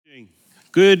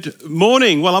Good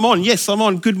morning. Well, I'm on. Yes, I'm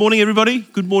on. Good morning, everybody.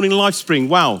 Good morning, LifeSpring.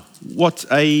 Wow, what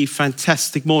a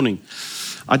fantastic morning.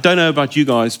 I don't know about you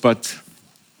guys, but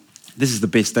this is the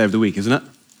best day of the week, isn't it?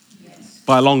 Yes.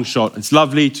 By a long shot. It's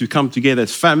lovely to come together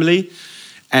as family,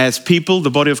 as people,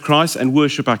 the body of Christ, and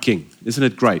worship our King. Isn't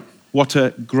it great? What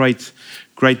a great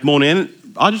morning. And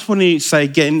I just want to say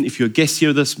again, if you're a guest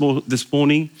here this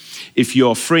morning, if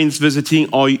you're friends visiting,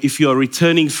 or if you're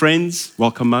returning friends,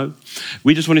 welcome, Mo.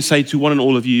 We just want to say to one and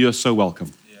all of you, you're so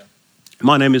welcome. Yeah.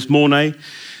 My name is Morné,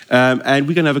 and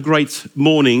we're going to have a great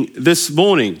morning this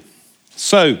morning.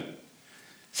 So,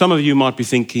 some of you might be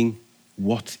thinking,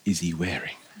 what is he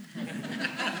wearing?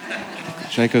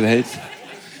 Shake of the head.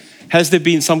 Has there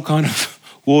been some kind of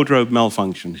wardrobe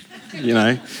malfunction? You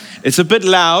know, it's a bit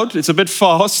loud, it's a bit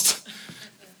fast.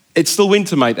 It's still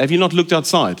winter, mate. Have you not looked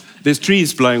outside? There's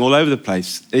trees blowing all over the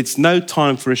place. It's no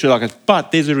time for a shirt like that,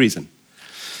 but there's a reason.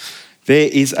 There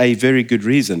is a very good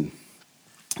reason.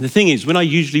 The thing is, when I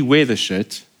usually wear this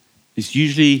shirt, it's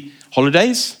usually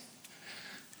holidays.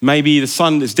 Maybe the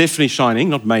sun is definitely shining.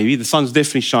 Not maybe, the sun's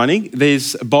definitely shining.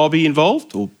 There's a barbie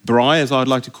involved, or braai as I'd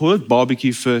like to call it,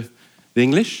 barbecue for the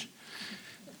English.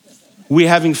 We're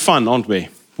having fun, aren't we?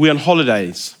 We're on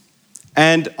holidays.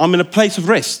 And I'm in a place of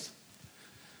rest.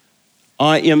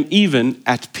 I am even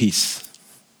at peace.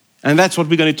 And that's what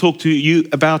we're going to talk to you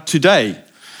about today.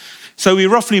 So we're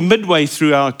roughly midway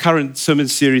through our current sermon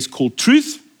series called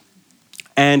Truth.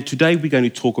 And today we're going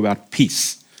to talk about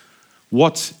peace.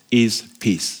 What is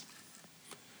peace?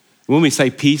 When we say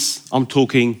peace, I'm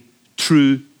talking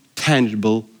true,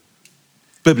 tangible,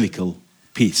 biblical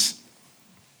peace.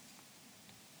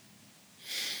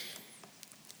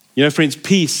 You know, friends,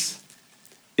 peace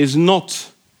is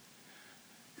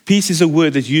a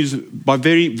word that's used by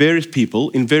various people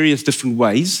in various different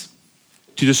ways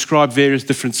to describe various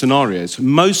different scenarios,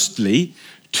 mostly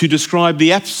to describe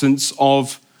the absence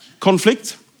of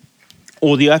conflict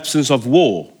or the absence of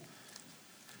war.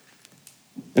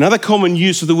 Another common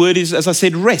use of the word is, as I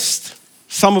said, rest.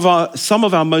 Some of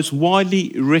our most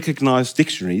widely recognized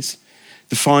dictionaries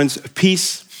defines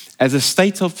peace as a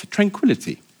state of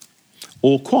tranquility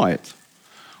or quiet,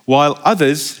 while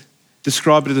others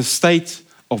describe it as a state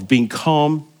of being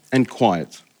calm and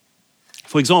quiet.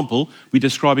 For example, we're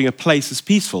describing a place as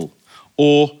peaceful,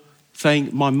 or saying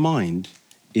my mind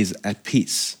is at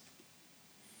peace.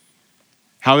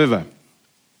 However,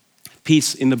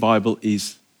 peace in the Bible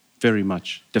is very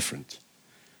much different.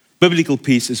 Biblical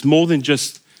peace is more than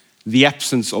just the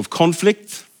absence of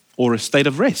conflict or a state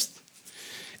of rest.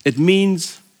 It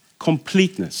means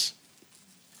completeness.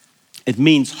 It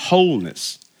means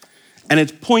wholeness. And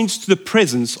it points to the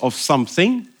presence of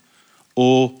something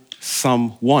or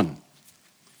someone.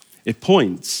 It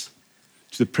points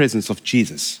to the presence of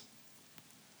Jesus.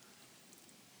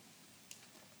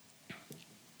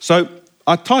 So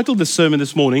I titled the sermon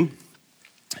this morning,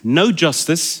 No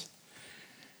Justice,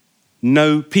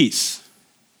 No Peace.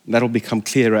 That'll become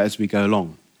clearer as we go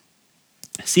along.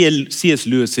 C.S.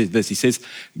 Lewis says this. He says,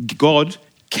 God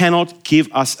cannot give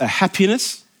us a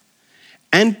happiness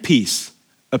and peace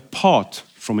apart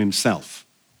from himself,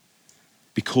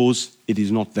 because it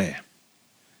is not there.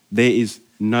 There is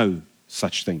no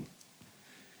such thing.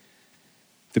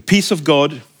 The peace of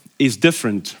God is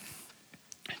different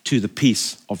to the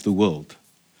peace of the world.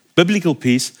 Biblical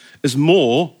peace is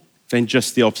more than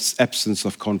just the absence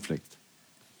of conflict.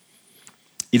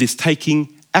 It is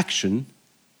taking action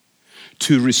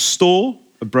to restore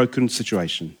a broken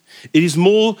situation. It is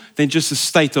more than just a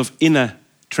state of inner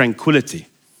tranquility.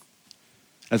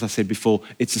 As I said before,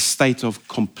 it's a state of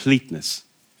completeness.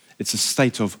 It's a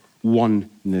state of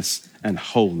oneness and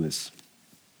wholeness.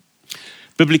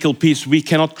 Biblical peace we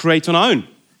cannot create on our own.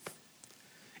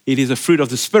 It is a fruit of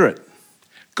the Spirit.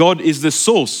 God is the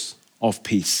source of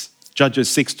peace. Judges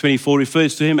 6:24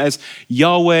 refers to him as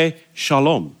Yahweh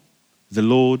Shalom. The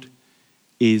Lord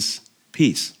is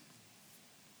peace.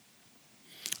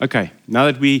 Okay, now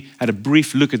that we had a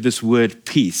brief look at this word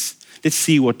peace, let's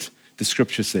see what the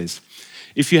scripture says.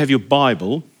 If you have your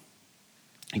Bible,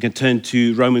 you can turn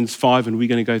to Romans 5, and we're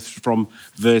going to go from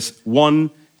verse 1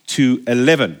 to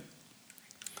 11.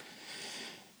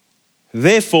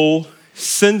 Therefore,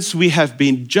 since we have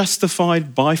been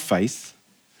justified by faith,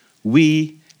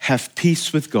 we have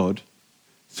peace with God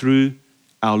through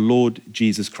our Lord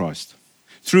Jesus Christ.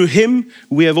 Through him,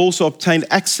 we have also obtained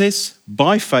access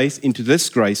by faith into this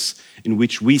grace in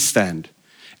which we stand,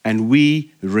 and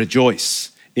we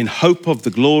rejoice in hope of the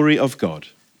glory of God.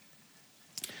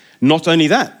 Not only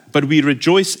that, but we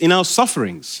rejoice in our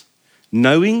sufferings,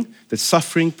 knowing that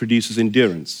suffering produces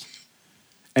endurance,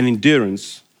 and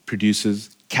endurance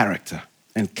produces character,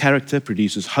 and character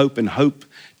produces hope, and hope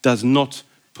does not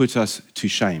put us to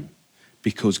shame,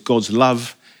 because God's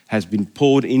love has been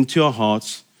poured into our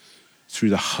hearts through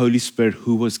the Holy Spirit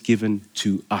who was given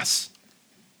to us.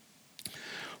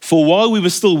 For while we were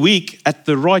still weak, at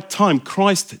the right time,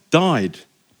 Christ died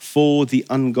for the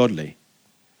ungodly.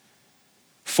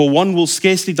 For one will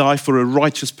scarcely die for a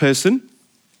righteous person,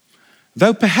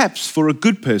 though perhaps for a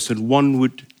good person one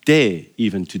would dare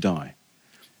even to die.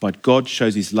 But God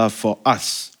shows his love for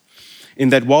us, in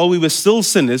that while we were still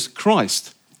sinners,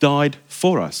 Christ died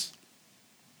for us.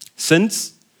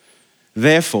 Since,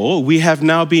 therefore, we have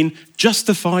now been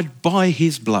justified by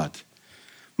his blood,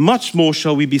 much more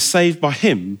shall we be saved by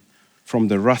him from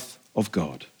the wrath of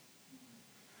God.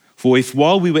 For if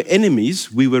while we were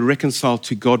enemies, we were reconciled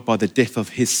to God by the death of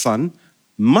his Son,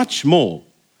 much more,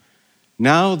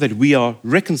 now that we are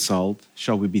reconciled,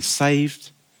 shall we be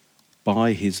saved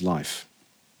by his life.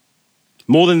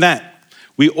 More than that,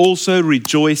 we also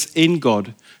rejoice in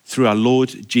God through our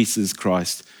Lord Jesus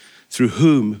Christ, through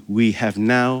whom we have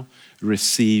now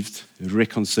received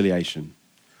reconciliation.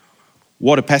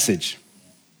 What a passage.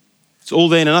 It's all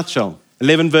there in a nutshell,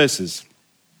 11 verses.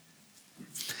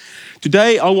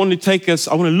 Today, I want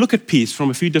to look at peace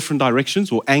from a few different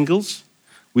directions or angles.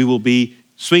 We will be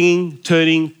swinging,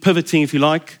 turning, pivoting, if you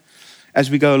like,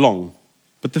 as we go along.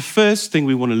 But the first thing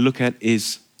we want to look at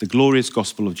is the glorious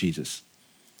gospel of Jesus.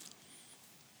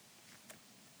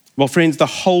 Well, friends, the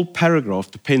whole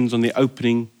paragraph depends on the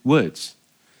opening words.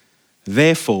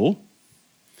 Therefore,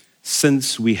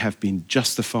 since we have been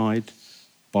justified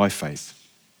by faith.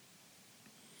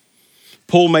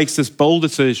 Paul makes this bold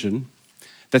assertion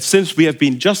that since we have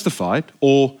been justified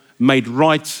or made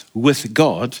right with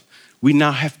God, we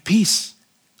now have peace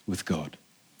with God.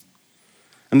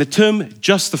 And the term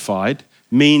justified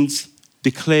means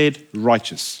declared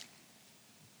righteous.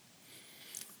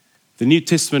 The New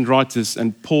Testament writers,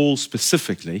 and Paul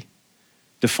specifically,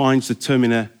 defines the term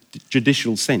in a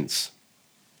judicial sense.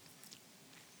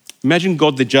 Imagine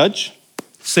God the judge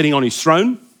sitting on his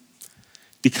throne,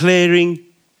 declaring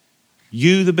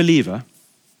you, the believer,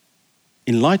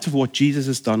 in light of what Jesus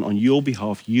has done on your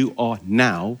behalf, you are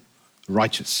now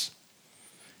righteous.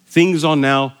 Things are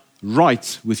now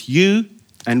right with you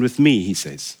and with me, he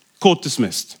says. Court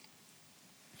dismissed.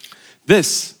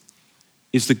 This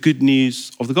is the good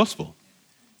news of the gospel.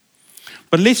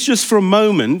 But let's just for a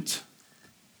moment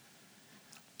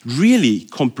really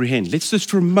comprehend. Let's just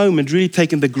for a moment really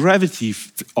take in the gravity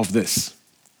of this.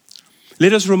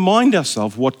 Let us remind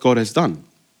ourselves what God has done.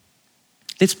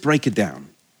 Let's break it down.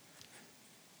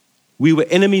 We were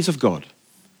enemies of God.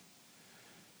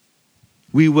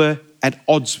 We were at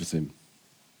odds with him.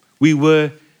 We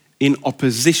were in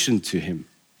opposition to him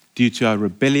due to our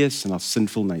rebellious and our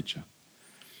sinful nature.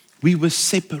 We were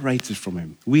separated from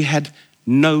him. We had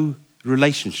no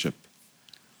relationship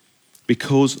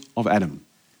because of Adam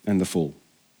and the fall.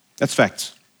 That's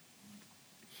facts.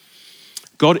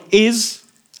 God is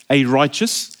a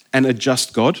righteous and a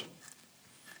just God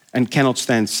and cannot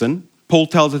stand sin. Paul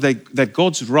tells us that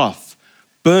God's wrath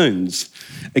burns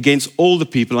against all the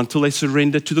people until they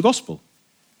surrender to the gospel.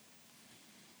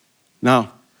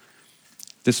 Now,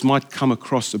 this might come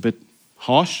across a bit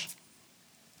harsh,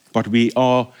 but we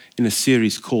are in a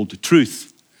series called The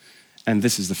Truth, and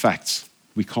this is the facts.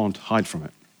 We can't hide from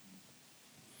it.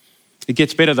 It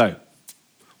gets better though.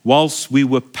 Whilst we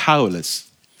were powerless,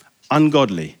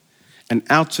 ungodly, and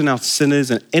out-and-out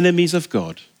sinners and enemies of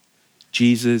God,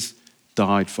 Jesus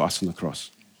died for us on the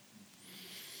cross.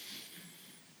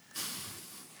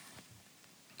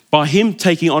 By him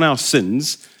taking on our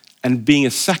sins and being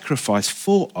a sacrifice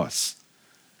for us,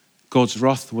 God's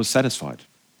wrath was satisfied.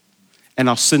 And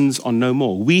our sins are no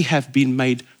more. We have been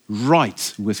made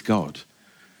right with God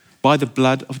by the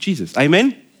blood of Jesus.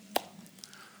 Amen?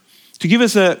 To give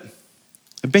us a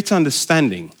better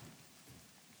understanding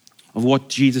of what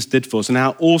Jesus did for us and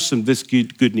how awesome this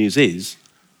good news is,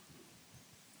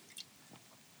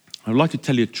 I would like to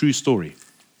tell you a true story.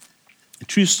 A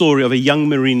true story of a young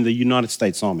Marine in the United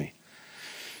States Army.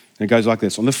 And it goes like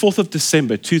this. On the 4th of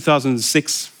December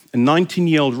 2006, a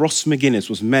 19-year-old Ross McGuinness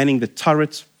was manning the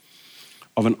turret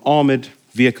of an armored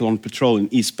vehicle on patrol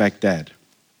in East Baghdad.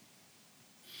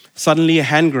 Suddenly, a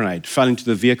hand grenade fell into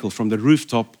the vehicle from the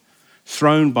rooftop,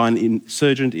 thrown by an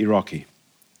insurgent Iraqi.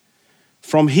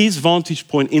 From his vantage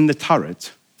point in the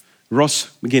turret,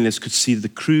 Ross McGuinness could see the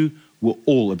crew were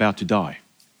all about to die,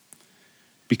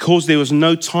 because there was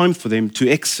no time for them to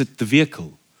exit the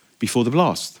vehicle before the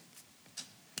blast.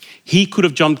 He could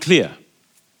have jumped clear,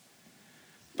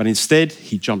 but instead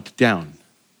he jumped down.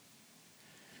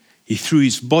 He threw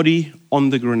his body on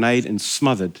the grenade and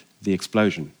smothered the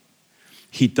explosion.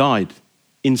 He died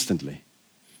instantly.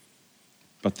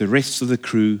 But the rest of the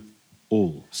crew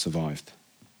all survived.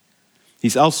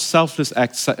 His selfless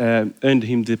act earned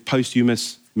him the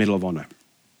posthumous Medal of Honor.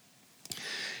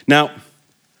 Now,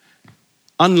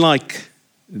 unlike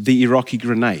the Iraqi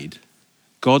grenade,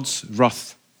 God's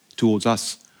wrath towards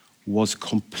us was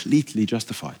completely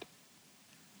justified.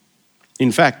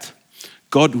 In fact,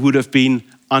 God would have been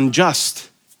unjust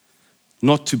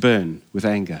not to burn with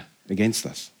anger against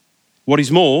us. What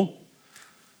is more,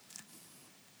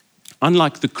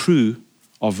 unlike the crew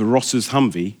of Ross's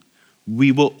Humvee,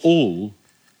 we were all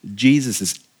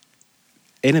Jesus'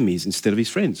 enemies instead of his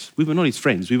friends. We were not his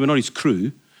friends. We were not his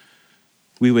crew.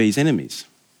 We were his enemies.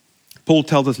 Paul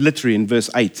tells us literally in verse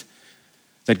 8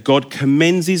 that God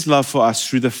commends his love for us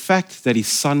through the fact that his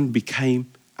son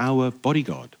became our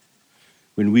bodyguard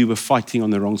when we were fighting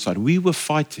on the wrong side. We were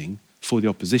fighting for the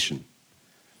opposition.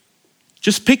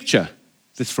 Just picture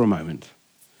this for a moment.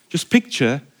 Just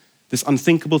picture this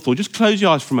unthinkable thought. Just close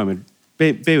your eyes for a moment.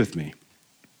 Bear with me.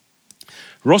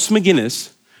 Ross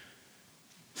McGuinness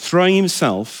throwing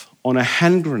himself on a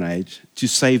hand grenade to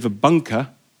save a bunker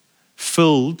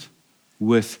filled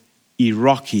with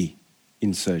Iraqi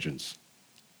insurgents.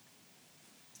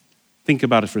 Think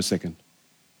about it for a second.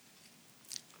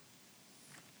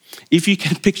 If you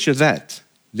can picture that,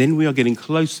 then we are getting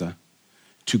closer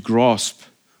to grasp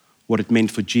what it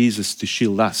meant for Jesus to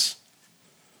shield us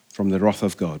from the wrath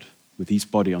of God with his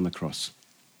body on the cross.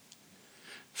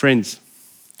 Friends,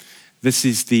 this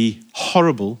is the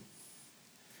horrible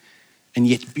and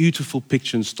yet beautiful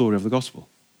picture and story of the gospel.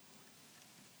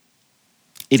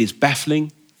 It is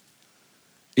baffling,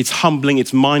 it's humbling,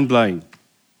 it's mind-blowing.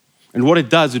 And what it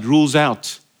does, it rules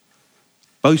out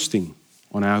boasting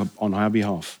on our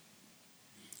behalf.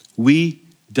 We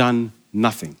done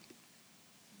nothing.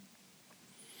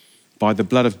 By the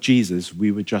blood of Jesus,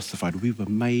 we were justified. We were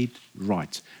made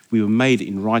right. We were made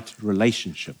in right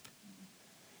relationship.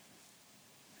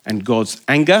 And God's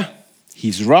anger,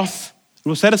 his wrath,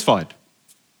 was satisfied.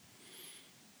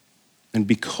 And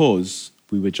because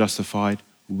we were justified,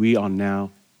 we are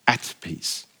now at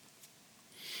peace.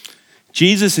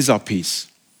 Jesus is our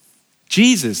peace.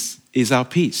 Jesus is our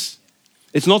peace.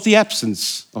 It's not the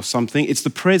absence of something, it's the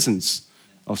presence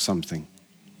of something.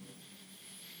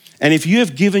 And if you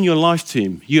have given your life to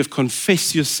him, you have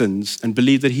confessed your sins and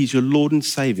believed that he's your Lord and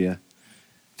Savior,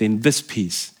 then this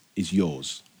peace is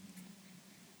yours.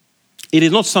 It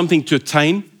is not something to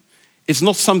attain. It's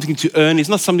not something to earn. It's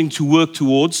not something to work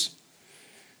towards.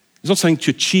 It's not something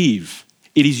to achieve.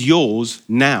 It is yours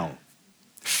now.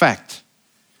 Fact.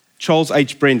 Charles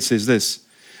H. Brent says this: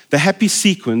 the happy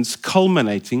sequence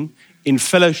culminating in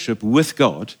fellowship with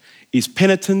God is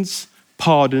penitence,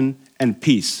 pardon, and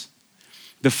peace.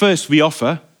 The first we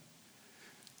offer,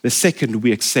 the second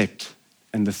we accept,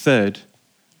 and the third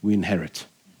we inherit.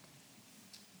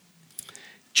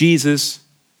 Jesus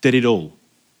did it all.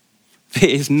 There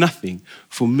is nothing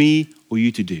for me or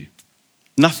you to do.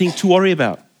 Nothing to worry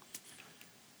about.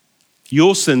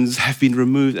 Your sins have been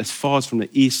removed as far as from the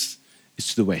east is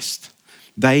to the west.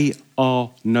 They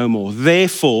are no more.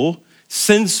 Therefore,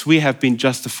 since we have been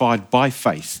justified by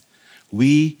faith,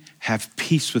 we have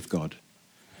peace with God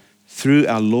through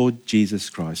our Lord Jesus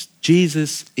Christ.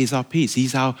 Jesus is our peace.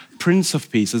 He's our Prince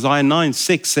of Peace. Isaiah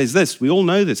 9:6 says this. We all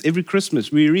know this. Every Christmas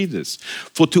we read this.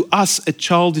 For to us a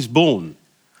child is born.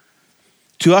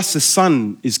 To us a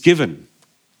son is given.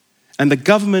 And the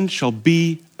government shall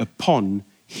be upon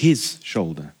his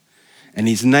shoulder. And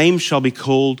his name shall be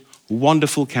called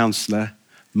Wonderful Counselor,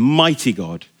 Mighty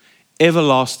God,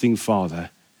 Everlasting Father,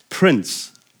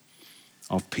 Prince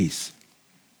of Peace.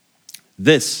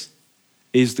 This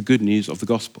is the good news of the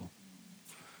gospel.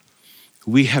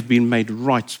 We have been made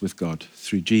right with God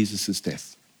through Jesus'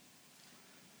 death.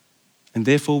 And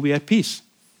therefore we are at peace.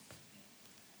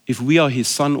 If we are his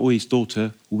son or his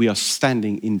daughter, we are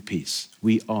standing in peace.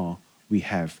 We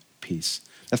have peace.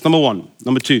 That's number one.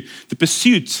 Number two, the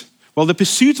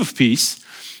pursuit of peace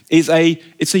is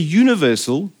a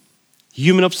universal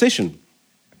human obsession.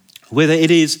 Whether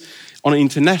it is on an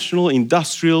international,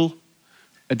 industrial,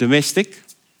 a domestic,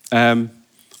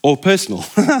 or personal.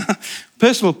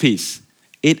 Personal peace.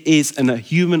 It is a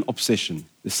human obsession.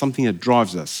 It's something that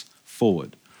drives us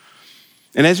forward.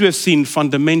 And as we have seen,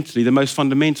 fundamentally, the most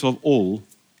fundamental of all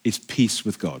is peace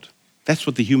with God. That's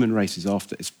what the human race is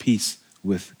after, is peace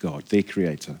with God, their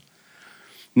creator.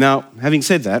 Now, having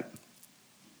said that,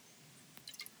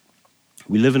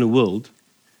 we live in a world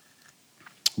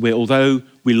where although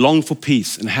we long for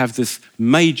peace and have this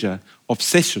major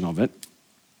obsession of it,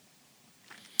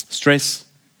 stress,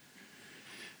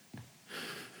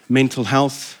 mental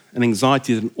health, and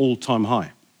anxiety is at an all-time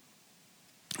high.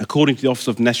 According to the Office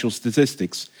of National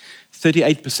Statistics,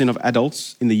 38% of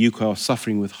adults in the UK are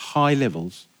suffering with high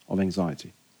levels of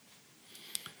anxiety.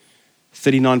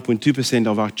 39.2%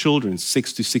 of our children,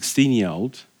 6 to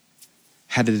 16-year-old,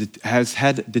 has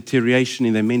had deterioration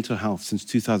in their mental health since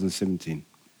 2017.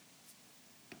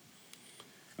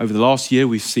 Over the last year,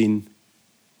 we've seen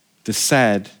the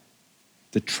sad,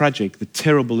 the tragic, the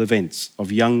terrible events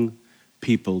of young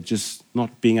people just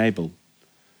not being able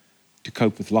to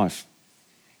cope with life.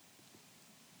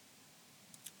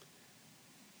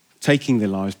 Taking their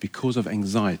lives because of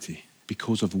anxiety,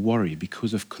 because of worry,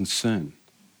 because of concern,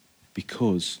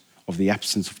 because of the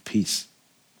absence of peace.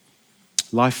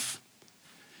 Life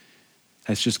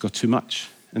has just got too much.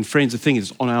 And friends, the thing is,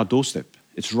 it's on our doorstep.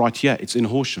 It's right here. It's in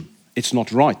Horsham. It's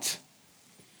not right.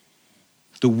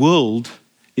 The world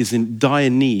is in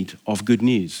dire need of good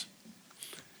news.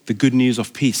 The good news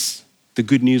of peace. The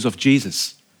good news of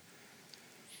Jesus.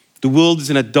 The world is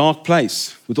in a dark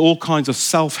place with all kinds of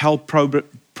self-help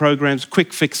programs,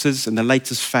 quick fixes, and the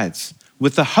latest fads,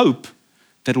 with the hope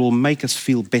that it will make us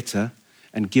feel better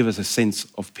and give us a sense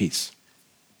of peace.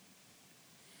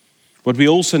 What we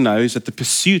also know is that the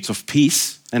pursuit of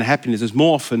peace and happiness is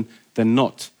more often than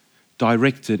not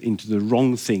directed into the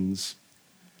wrong things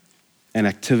and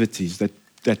activities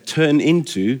that turn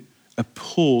into a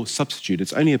poor substitute.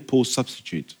 It's only a poor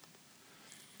substitute.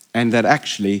 And that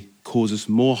actually causes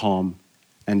more harm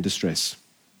and distress.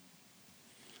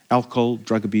 Alcohol,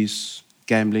 drug abuse,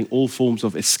 gambling, all forms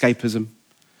of escapism.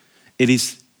 It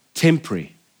is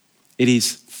temporary. It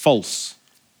is false.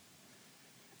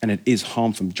 And it is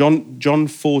harmful. John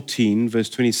 14, verse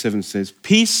 27 says,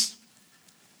 "Peace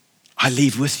I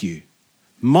leave with you.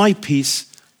 My peace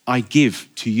I give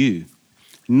to you.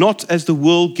 Not as the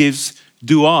world gives,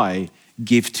 do I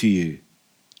give to you.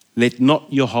 Let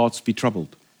not your hearts be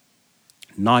troubled,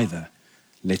 neither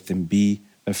let them be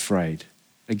afraid."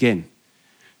 Again,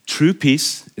 true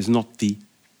peace is not the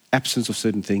absence of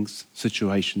certain things,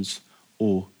 situations,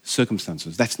 or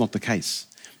circumstances. That's not the case.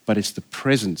 But it's the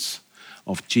presence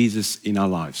of Jesus in our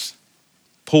lives.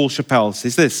 Paul Chappell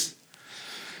says this: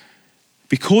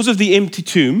 "Because of the empty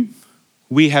tomb,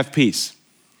 we have peace.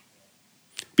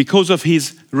 Because of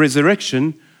his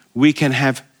resurrection, we can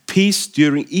have peace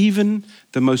during even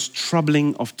the most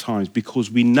troubling of times, because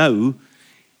we know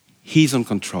he's in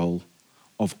control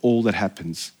of all that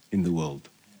happens in the world."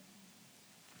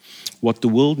 What the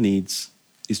world needs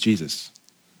is Jesus.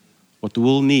 What the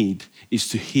world needs is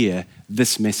to hear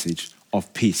this message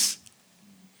of peace.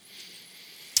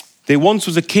 There once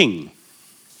was a king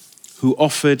who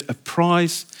offered a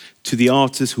prize to the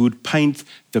artist who would paint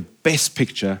the best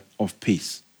picture of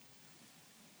peace.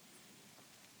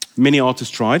 Many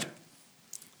artists tried.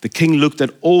 The king looked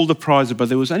at all the prizes, but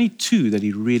there was only two that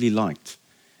he really liked,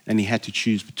 and he had to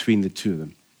choose between the two of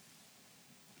them.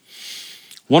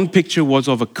 One picture was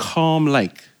of a calm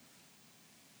lake.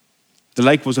 The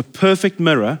lake was a perfect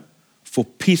mirror for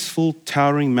peaceful,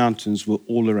 towering mountains were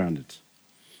all around it.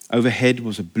 Overhead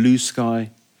was a blue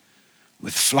sky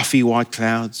with fluffy white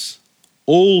clouds.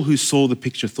 All who saw the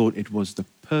picture thought it was the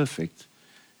perfect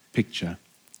picture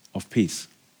of peace.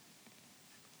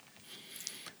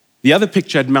 The other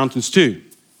picture had mountains too,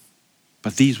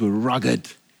 but these were rugged.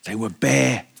 They were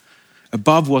bare.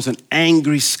 Above was an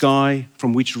angry sky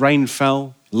from which rain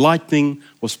fell. Lightning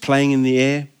was playing in the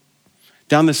air.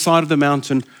 Down the side of the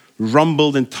mountain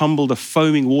rumbled and tumbled a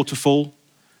foaming waterfall.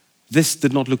 This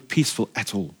did not look peaceful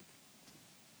at all.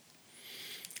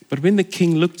 But when the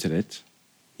king looked at it,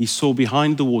 he saw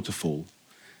behind the waterfall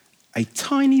a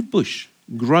tiny bush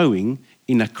growing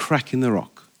in a crack in the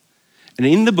rock. And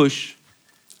in the bush,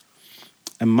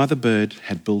 a mother bird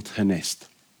had built her nest.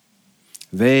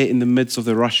 There in the midst of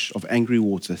the rush of angry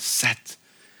water sat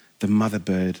the mother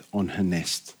bird on her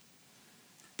nest.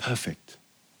 Perfect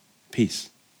peace.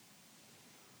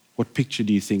 What picture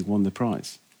do you think won the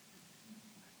prize?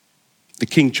 The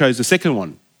king chose the second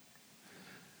one.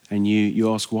 And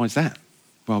you ask, why is that?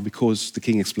 Well, because the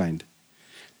king explained.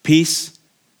 Peace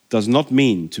does not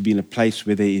mean to be in a place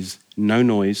where there is no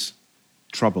noise,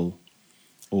 trouble,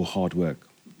 or hard work.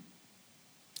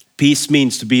 Peace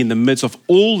means to be in the midst of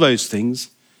all those things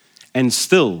and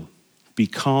still be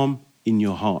calm in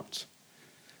your heart.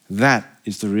 That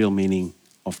is the real meaning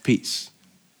of peace.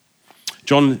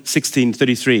 John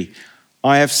 16:33,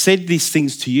 "I have said these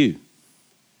things to you,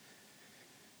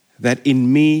 that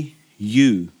in me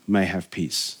you may have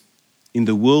peace. In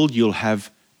the world you'll have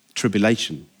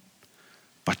tribulation,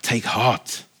 but take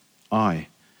heart, I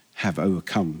have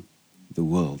overcome the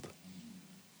world."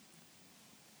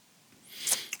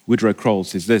 Woodrow Kroll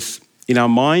says this: in our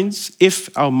minds,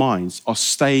 if our minds are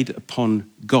stayed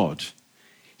upon God,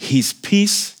 his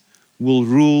peace will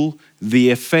rule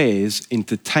the affairs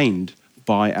entertained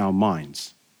by our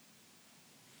minds.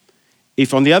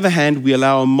 If, on the other hand, we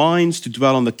allow our minds to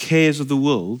dwell on the cares of the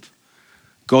world,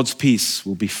 God's peace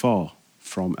will be far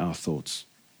from our thoughts.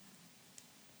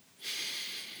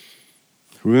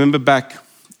 Remember back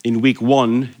in week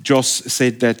 1, Josh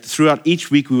said that throughout each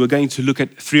week we were going to look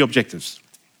at 3 objectives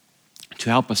to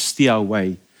help us steer our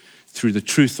way through the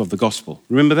truth of the gospel.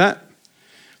 Remember that?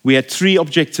 We had 3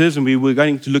 objectives and we were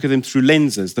going to look at them through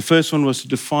lenses. The first one was to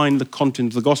define the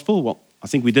content of the gospel. Well, I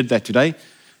think we did that today.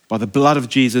 By the blood of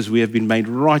Jesus, we have been made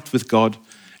right with God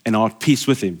and are at peace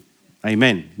with him.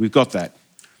 Amen. We've got that.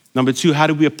 Number 2, how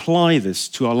do we apply this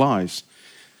to our lives?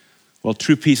 Well,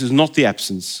 true peace is not the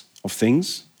absence of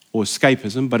things or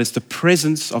escapism, but it's the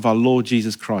presence of our Lord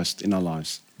Jesus Christ in our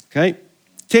lives. Okay?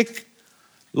 Tick.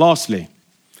 Lastly,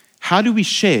 how do we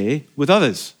share with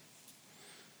others?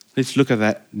 Let's look at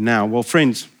that now. Well,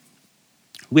 friends,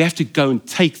 we have to go and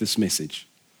take this message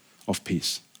of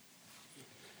peace.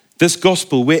 This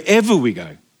gospel, wherever we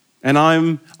go, and I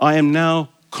am now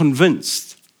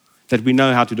convinced that we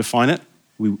know how to define it.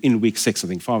 In week 6, I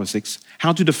think, 5 or 6,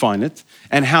 how to define it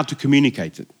and how to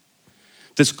communicate it.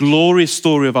 This glorious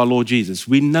story of our Lord Jesus,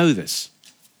 we know this.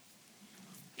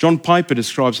 John Piper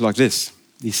describes it like this.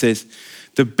 He says,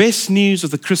 the best news of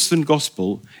the Christian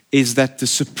gospel is that the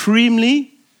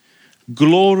supremely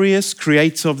glorious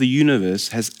creator of the universe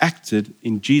has acted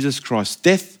in Jesus Christ's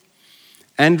death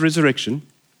and resurrection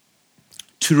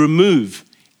to remove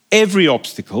every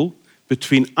obstacle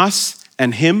between us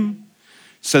and him,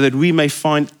 so that we may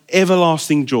find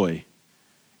everlasting joy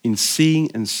in seeing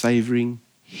and savoring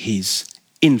his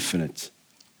infinite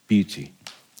beauty.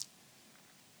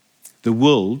 The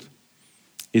world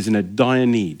is in a dire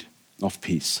need of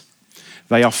peace.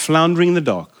 They are floundering in the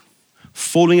dark,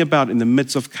 falling about in the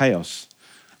midst of chaos,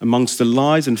 amongst the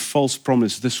lies and false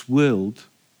promises this world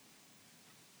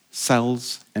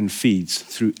sells and feeds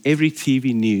through every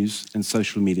TV news and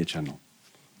social media channel.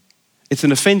 It's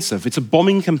an offensive, it's a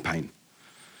bombing campaign.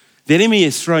 The enemy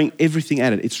is throwing everything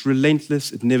at it. It's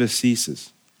relentless. It never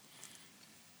ceases.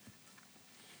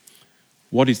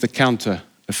 What is the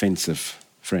counter-offensive,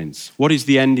 friends? What is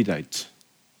the antidote?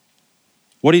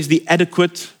 What is the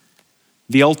adequate,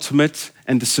 the ultimate,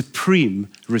 and the supreme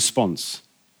response?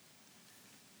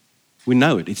 We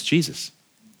know it. It's Jesus.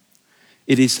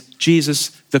 It is Jesus,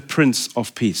 the Prince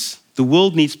of Peace. The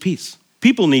world needs peace.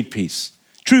 People need peace.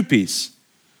 True peace.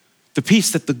 The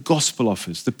peace that the gospel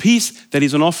offers, the peace that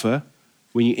is on offer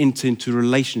when you enter into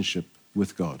relationship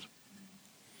with God.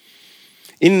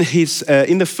 In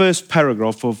the first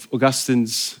paragraph of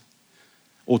Augustine's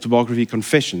autobiography,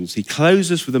 Confessions, he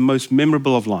closes with the most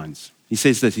memorable of lines. He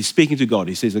says this, he's speaking to God.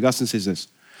 Augustine says this,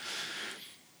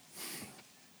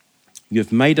 you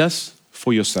have made us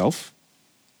for yourself,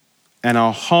 and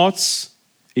our hearts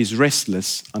is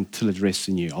restless until it rests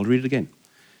in you. I'll read it again.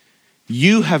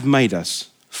 You have made us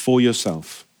for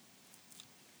yourself,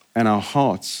 and our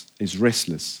hearts is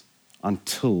restless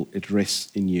until it rests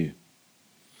in you.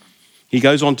 He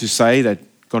goes on to say that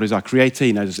God is our creator.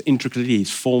 He knows us intricately.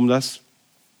 He's formed us.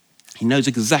 He knows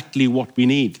exactly what we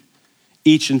need.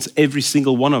 Each and every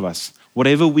single one of us,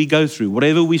 whatever we go through,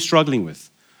 whatever we're struggling with,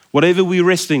 whatever we're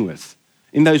wrestling with,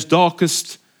 in those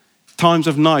darkest times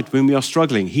of night when we are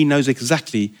struggling, he knows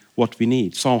exactly what we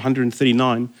need. Psalm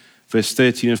 139 Verse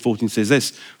 13 and 14 says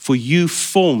this, for you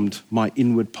formed my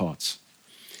inward parts.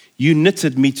 You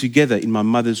knitted me together in my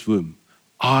mother's womb.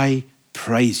 I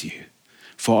praise you,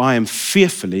 for I am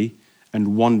fearfully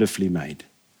and wonderfully made.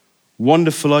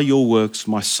 Wonderful are your works.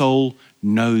 My soul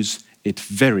knows it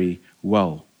very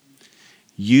well.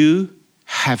 You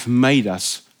have made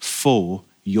us for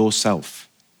yourself,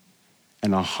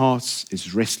 and our hearts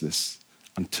is restless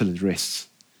until it rests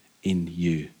in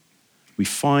you. We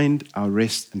find our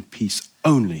rest and peace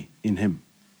only in him.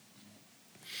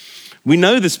 We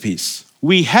know this peace.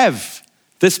 We have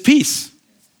this peace.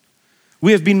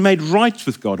 We have been made right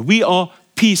with God. We are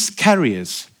peace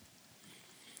carriers.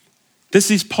 This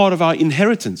is part of our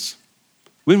inheritance.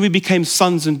 When we became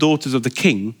sons and daughters of the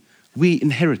King, we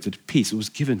inherited peace. It was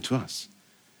given to us.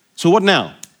 So what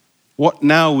now? What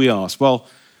now, we ask? Well,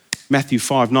 Matthew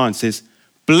 5:9 says,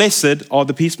 blessed are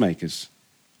the peacemakers,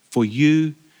 for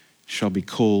you shall be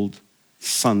called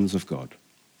sons of God.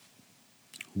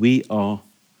 We are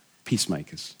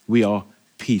peacemakers. We are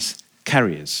peace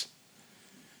carriers.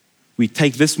 We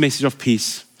take this message of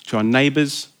peace to our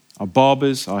neighbors, our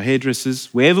barbers, our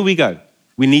hairdressers, wherever we go.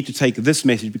 We need to take this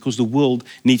message because the world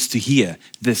needs to hear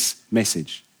this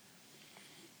message.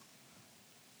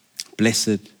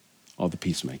 Blessed are the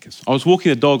peacemakers. I was walking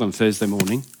the dog on Thursday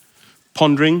morning,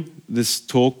 pondering this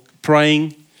talk,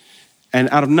 praying, and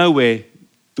out of nowhere,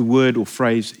 the word or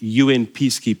phrase UN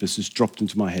peacekeepers just dropped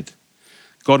into my head.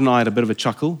 God and I had a bit of a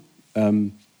chuckle,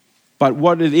 but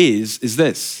what it is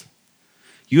this.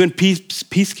 UN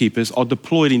peacekeepers are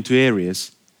deployed into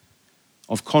areas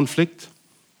of conflict.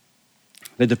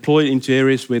 They're deployed into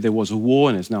areas where there was a war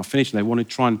and it's now finished, and they want to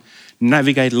try and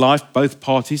navigate life, both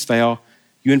parties.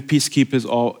 UN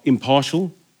peacekeepers are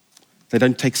impartial. They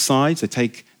don't take sides. They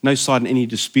take no side in any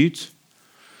dispute.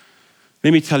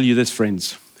 Let me tell you this,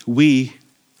 friends. We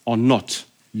are not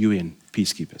UN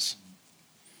peacekeepers.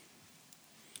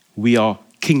 We are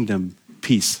kingdom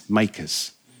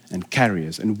peacemakers and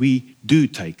carriers, and we do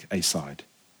take a side.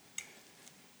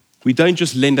 We don't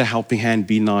just lend a helping hand,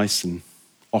 be nice, and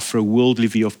offer a worldly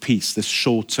view of peace, this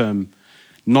short-term,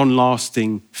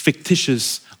 non-lasting,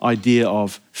 fictitious idea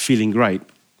of feeling great.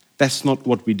 That's not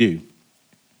what we do.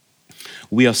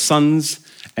 We are sons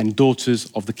and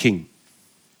daughters of the King.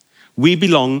 We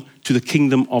belong to the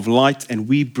kingdom of light, and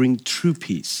we bring true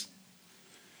peace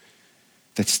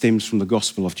that stems from the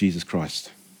gospel of Jesus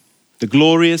Christ. The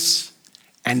glorious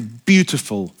and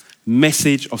beautiful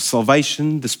message of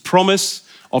salvation, this promise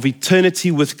of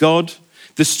eternity with God,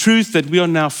 this truth that we are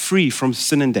now free from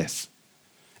sin and death,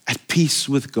 at peace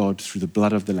with God through the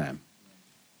blood of the Lamb.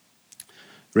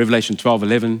 Revelation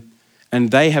 12:11,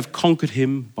 and they have conquered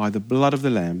him by the blood of the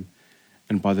Lamb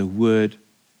and by the word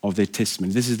of their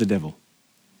testimony. This is the devil.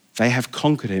 They have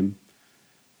conquered him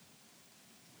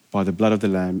by the blood of the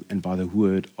Lamb and by the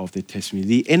word of their testimony.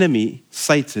 The enemy,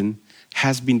 Satan,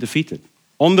 has been defeated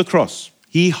on the cross.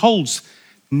 He holds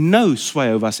no sway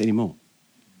over us anymore.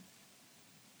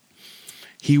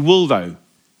 He will, though,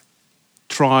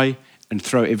 try and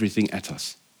throw everything at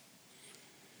us.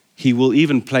 He will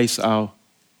even place our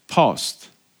past,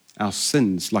 our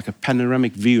sins, like a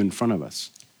panoramic view in front of us.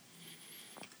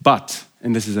 But,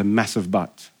 and this is a massive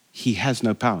but, he has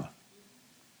no power.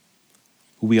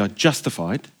 We are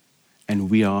justified and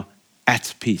we are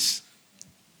at peace.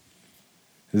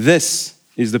 This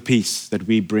is the peace that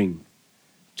we bring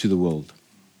to the world.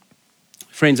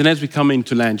 Friends, and as we come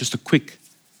into land, just a quick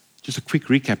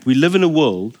recap. We live in a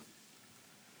world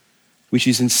which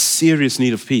is in serious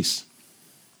need of peace.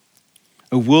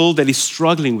 A world that is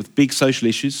struggling with big social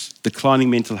issues, declining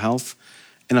mental health,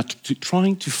 and are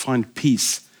trying to find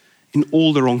peace in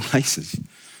all the wrong places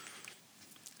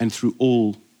and through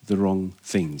all the wrong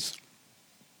things.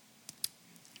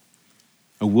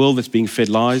 A world that's being fed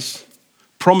lies,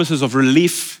 promises of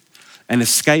relief and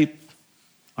escape.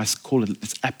 I call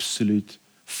it's absolute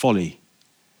folly.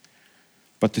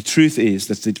 But the truth is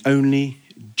that the only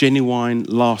genuine,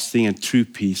 lasting, and true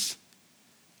peace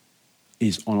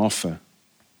is on offer.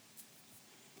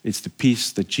 It's the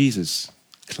peace that Jesus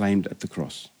claimed at the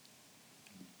cross.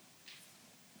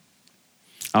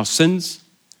 Our sins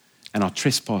and our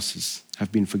trespasses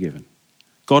have been forgiven.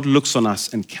 God looks on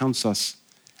us and counts us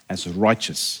as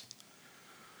righteous.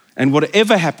 And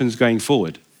whatever happens going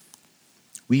forward,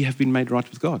 we have been made right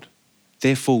with God.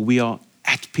 Therefore, we are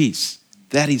at peace.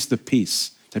 That is the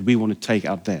peace that we want to take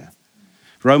out there.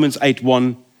 Romans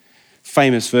 8:1,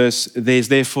 famous verse, there's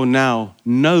therefore now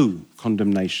no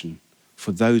condemnation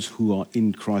for those who are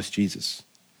in Christ Jesus.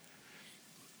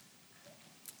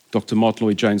 Dr. Martin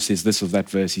Lloyd-Jones says this of that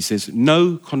verse. He says,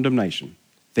 no condemnation.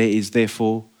 There is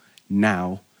therefore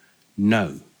now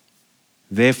no.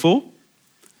 Therefore,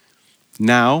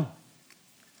 now,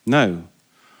 no.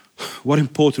 What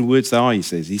important words they are, he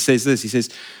says. He says this, he says,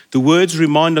 the words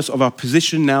remind us of our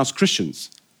position now as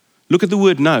Christians. Look at the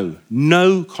word no.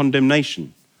 No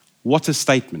condemnation. What a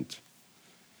statement.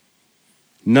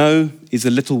 No is a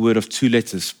little word of 2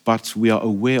 letters, but we are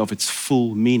aware of its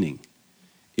full meaning.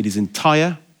 It is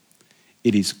entire,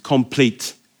 it is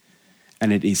complete,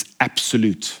 and it is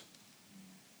absolute.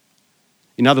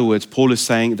 In other words, Paul is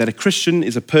saying that a Christian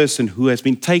is a person who has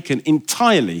been taken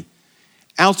entirely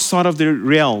outside of the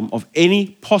realm of any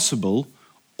possible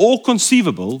or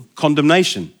conceivable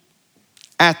condemnation,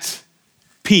 at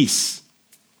peace.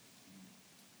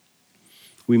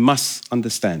 We must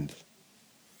understand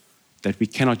that we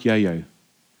cannot yo-yo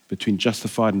between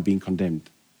justified and being condemned.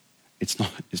 It's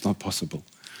not possible.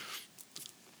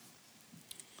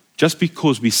 Just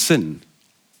because we sin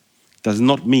does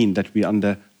not mean that we're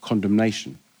under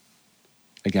condemnation.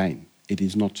 Again, it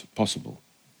is not possible.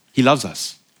 He loves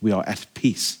us. We are at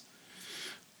peace.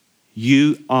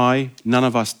 You, I, none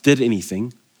of us did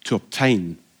anything to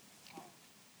obtain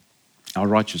our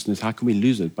righteousness. How can we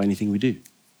lose it by anything we do?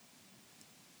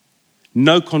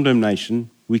 No condemnation.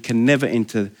 We can never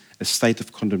enter a state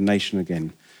of condemnation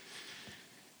again.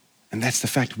 And that's the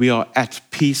fact we are at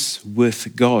peace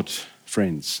with God,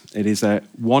 friends. It is a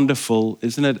wonderful,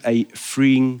 isn't it, a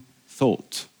freeing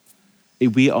thought.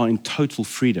 We are in total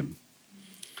freedom.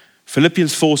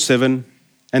 Philippians 4:7,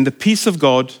 and the peace of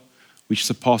God, which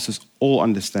surpasses all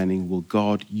understanding, will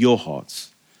guard your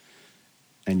hearts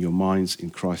and your minds in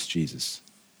Christ Jesus.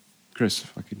 Chris,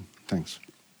 if I could, thanks.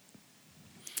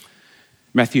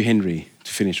 Matthew Henry,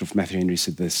 to finish off, Matthew Henry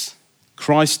said this: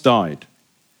 Christ died.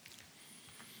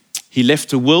 He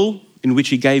left a will in which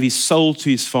he gave his soul to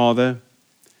his Father,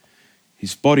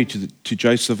 his body to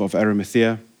Joseph of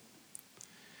Arimathea,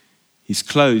 his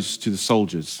clothes to the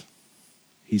soldiers,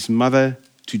 his mother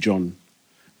to John,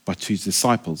 but to his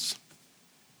disciples,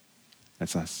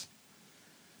 that's us,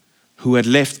 who had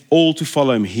left all to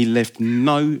follow him. He left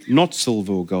not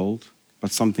silver or gold,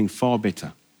 but something far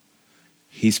better,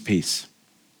 his peace.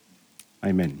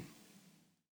 Amen.